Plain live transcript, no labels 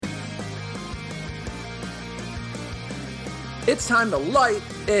It's time to light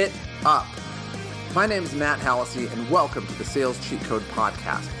it up. My name is Matt Hallisey, and welcome to the Sales Cheat Code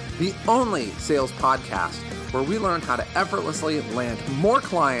Podcast, the only sales podcast where we learn how to effortlessly land more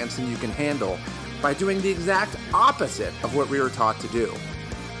clients than you can handle by doing the exact opposite of what we were taught to do.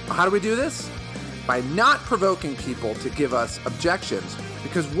 How do we do this? By not provoking people to give us objections,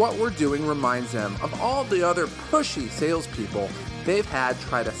 because what we're doing reminds them of all the other pushy salespeople they've had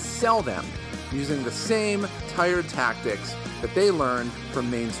try to sell them using the same tired tactics that they learned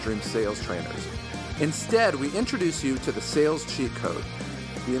from mainstream sales trainers. Instead, we introduce you to the sales cheat code,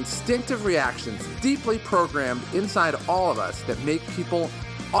 the instinctive reactions deeply programmed inside all of us that make people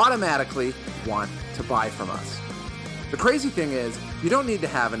automatically want to buy from us. The crazy thing is, you don't need to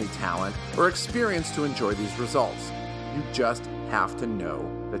have any talent or experience to enjoy these results. You just have to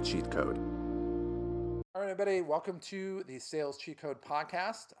know the cheat code. All right, everybody, welcome to the Sales Cheat Code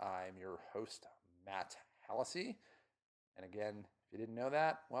Podcast. I'm your host, Matt Hallisey. And again, if you didn't know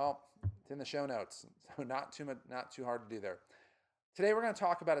that, well, it's in the show notes, so not too hard to do there. Today, we're going to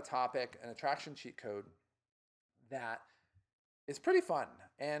talk about a topic, an attraction cheat code that is pretty fun,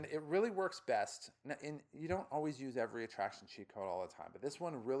 and it really works best. You don't always use every attraction cheat code all the time, but this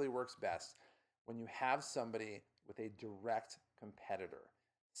one really works best when you have somebody with a direct competitor,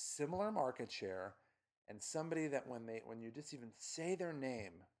 similar market share, and somebody that when you just even say their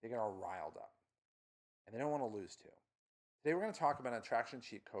name, they get all riled up, and they don't want to lose to. Today, we're going to talk about an attraction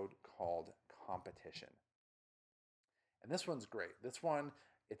cheat code called competition. And this one's great. This one,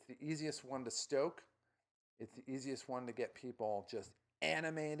 it's the easiest one to stoke. It's the easiest one to get people just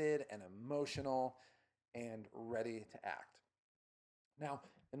animated and emotional and ready to act. Now,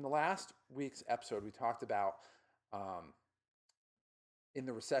 in the last week's episode, we talked about in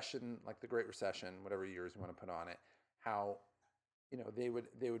the recession, like the Great Recession, whatever years you want to put on it, how they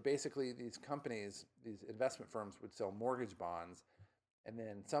would basically, these companies, these investment firms would sell mortgage bonds, and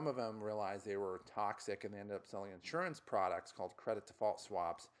then some of them realized they were toxic and they ended up selling insurance products called credit default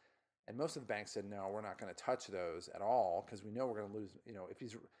swaps. And most of the banks said, no, we're not going to touch those at all because we know we're going to lose.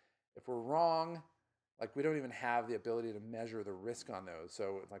 If we're wrong, like we don't even have the ability to measure the risk on those.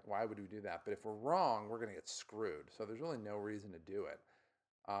 So like, why would we do that? But if we're wrong, we're going to get screwed. So there's really no reason to do it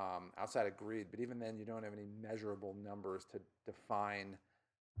outside of greed. But even then, you don't have any measurable numbers to define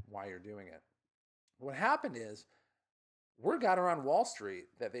why you're doing it. What happened is, word got around Wall Street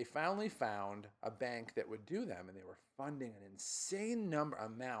that they finally found a bank that would do them, and they were funding an insane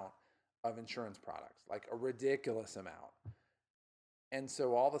amount of insurance products, like a ridiculous amount. And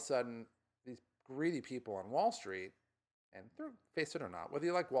so all of a sudden, these greedy people on Wall Street, and face it or not, whether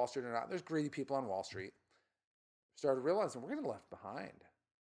you like Wall Street or not, there's greedy people on Wall Street, started realizing we're going to be left behind.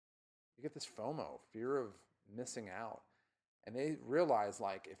 You get this FOMO, fear of missing out. And they realize,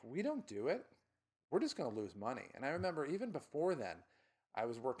 like, if we don't do it, we're just going to lose money. And I remember even before then, I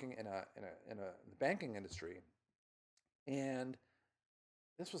was working in the banking industry, and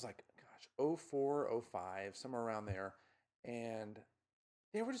this was like, 04, 05, somewhere around there, and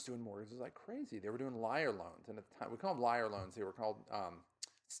they were just doing mortgages like crazy. They were doing liar loans, and at the time, we call them liar loans. They were called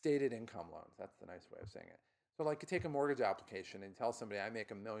stated income loans. That's the nice way of saying it. So like you take a mortgage application and tell somebody I make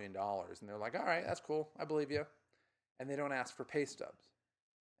 $1 million, and they're like, all right, that's cool, I believe you. And they don't ask for pay stubs.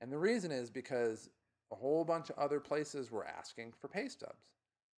 And the reason is because a whole bunch of other places were asking for pay stubs.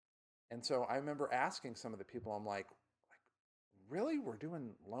 And so I remember asking some of the people, I'm like, really? We're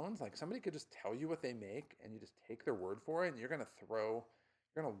doing loans? Like somebody could just tell you what they make and you just take their word for it, and you're going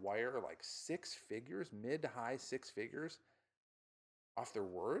to wire like six figures, mid to high six figures off their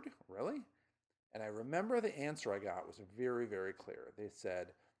word? Really? And I remember the answer I got was very, very clear. They said,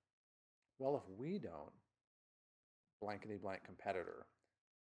 well, if we don't, blankety blank competitor,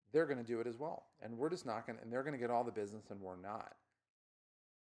 they're going to do it as well. And we're just not going to, and they're going to get all the business and we're not.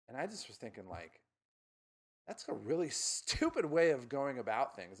 And I just was thinking, like, that's a really stupid way of going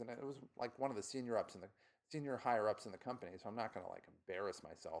about things. And it was like one of the senior higher ups in the company. So I'm not going to like embarrass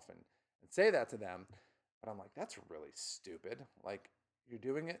myself and say that to them. But I'm like, that's really stupid. Like, you're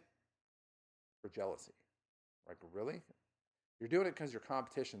doing it for jealousy. Like, really? You're doing it because your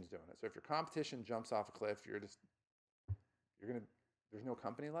competition's doing it. So if your competition jumps off a cliff, there's no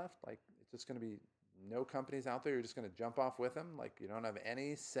company left. Like, it's just going to be no companies out there. You're just going to jump off with them. Like, you don't have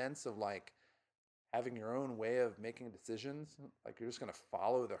any sense of like having your own way of making decisions. Like, you're just going to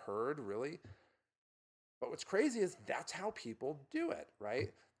follow the herd, really. But what's crazy is that's how people do it,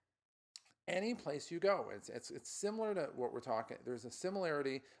 right? Any place you go, it's similar to what we're talking. There's a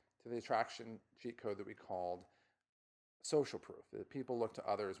similarity to the attraction cheat code that we called social proof. That people look to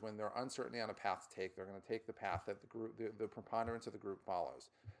others when they're uncertainty on a path to take. They're going to take the path that the preponderance of the group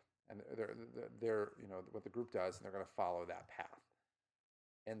follows, and they're what the group does, and they're going to follow that path.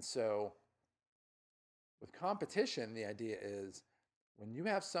 And so with competition, the idea is when you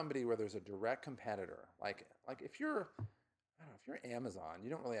have somebody where there's a direct competitor, like if you're Amazon, you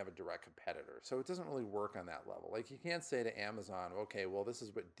don't really have a direct competitor. So it doesn't really work on that level. Like you can't say to Amazon, okay, well, this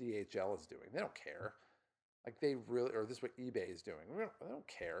is what DHL is doing. They don't care. Like or this is what eBay is doing. They don't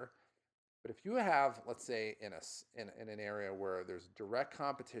care. But if you have, let's say, in an area where there's direct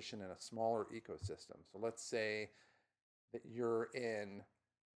competition in a smaller ecosystem. So let's say that you're in,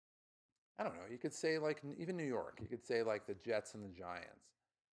 I don't know, you could say like even New York. You could say like the Jets and the Giants,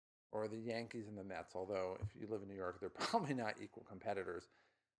 or the Yankees and the Mets. Although if you live in New York, they're probably not equal competitors.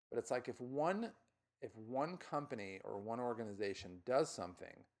 But it's like if one company or one organization does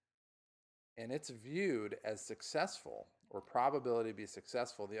something and it's viewed as successful or probability to be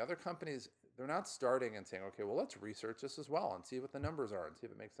successful, the other companies, they're not starting and saying, okay, well, let's research this as well and see what the numbers are and see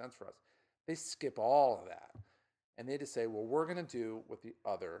if it makes sense for us. They skip all of that. And they just say, well, we're going to do what the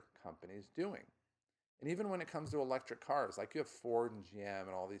other company's doing. And even when it comes to electric cars, like you have Ford and GM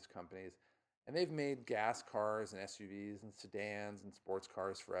and all these companies, and they've made gas cars and SUVs and sedans and sports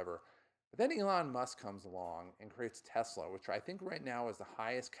cars forever. But then Elon Musk comes along and creates Tesla, which I think right now is the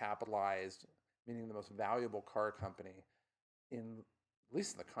highest capitalized, meaning the most valuable car company in, at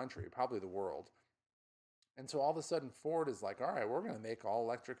least in the country, probably the world. And so all of a sudden Ford is like, all right, we're going to make all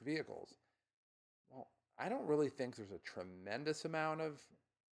electric vehicles. Well, I don't really think there's a tremendous amount of,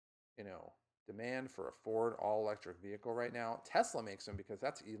 demand for a Ford all-electric vehicle right now. Tesla makes them because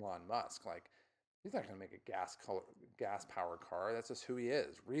that's Elon Musk. Like, he's not going to make a gas-powered car. That's just who he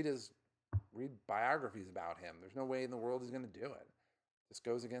is. Read biographies about him. There's no way in the world he's going to do it. This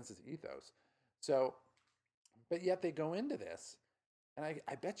goes against his ethos. So, but yet they go into this, and I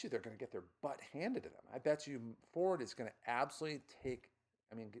bet you they're going to get their butt handed to them. I bet you Ford is going to absolutely get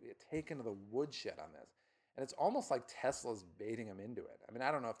taken to the woodshed on this. And it's almost like Tesla's baiting them into it. I mean, I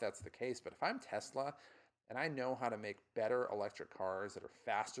don't know if that's the case, but if I'm Tesla and I know how to make better electric cars that are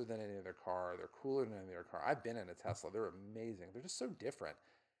faster than any other car, they're cooler than any other car. I've been in a Tesla. They're amazing. They're just so different.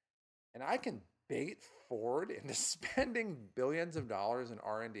 And I can bait Ford into spending billions of dollars in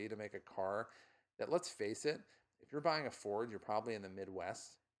R&D to make a car that, let's face it, if you're buying a Ford, you're probably in the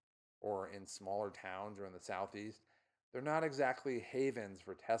Midwest or in smaller towns or in the Southeast. They're not exactly havens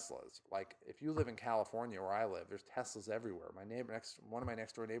for Teslas. Like if you live in California where I live, there's Teslas everywhere. One of my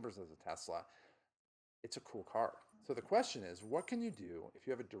next door neighbors has a Tesla. It's a cool car. So the question is, what can you do if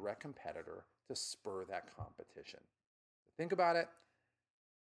you have a direct competitor to spur that competition? Think about it.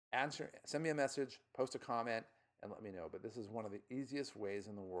 Send me a message, post a comment, and let me know. But this is one of the easiest ways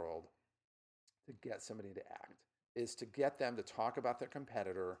in the world to get somebody to act, is to get them to talk about their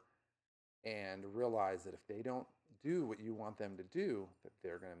competitor and realize that if they don't do what you want them to do, that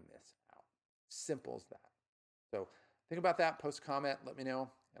they're going to miss out. Simple as that. So think about that, post a comment, let me know,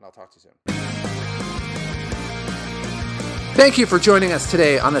 and I'll talk to you soon. Thank you for joining us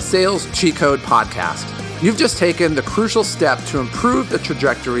today on the Sales Cheat Code Podcast. You've just taken the crucial step to improve the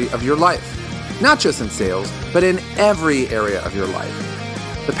trajectory of your life, not just in sales, but in every area of your life.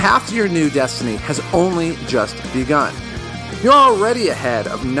 The path to your new destiny has only just begun. You're already ahead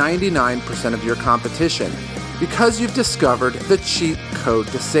of 99% of your competition because you've discovered the cheat code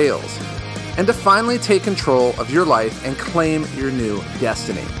to sales and to finally take control of your life and claim your new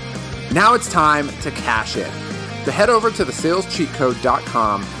destiny. Now it's time to cash in. So head over to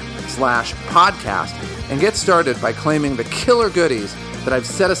theSalesCheatCode.com/podcast and get started by claiming the killer goodies that I've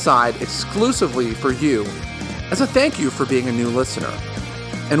set aside exclusively for you as a thank you for being a new listener.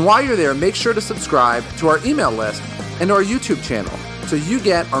 And while you're there, make sure to subscribe to our email list and our YouTube channel so you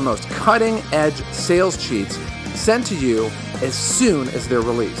get our most cutting-edge sales cheats sent to you as soon as they're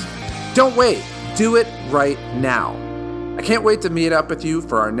released. Don't wait. Do it right now. I can't wait to meet up with you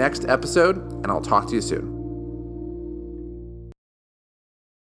for our next episode, and I'll talk to you soon.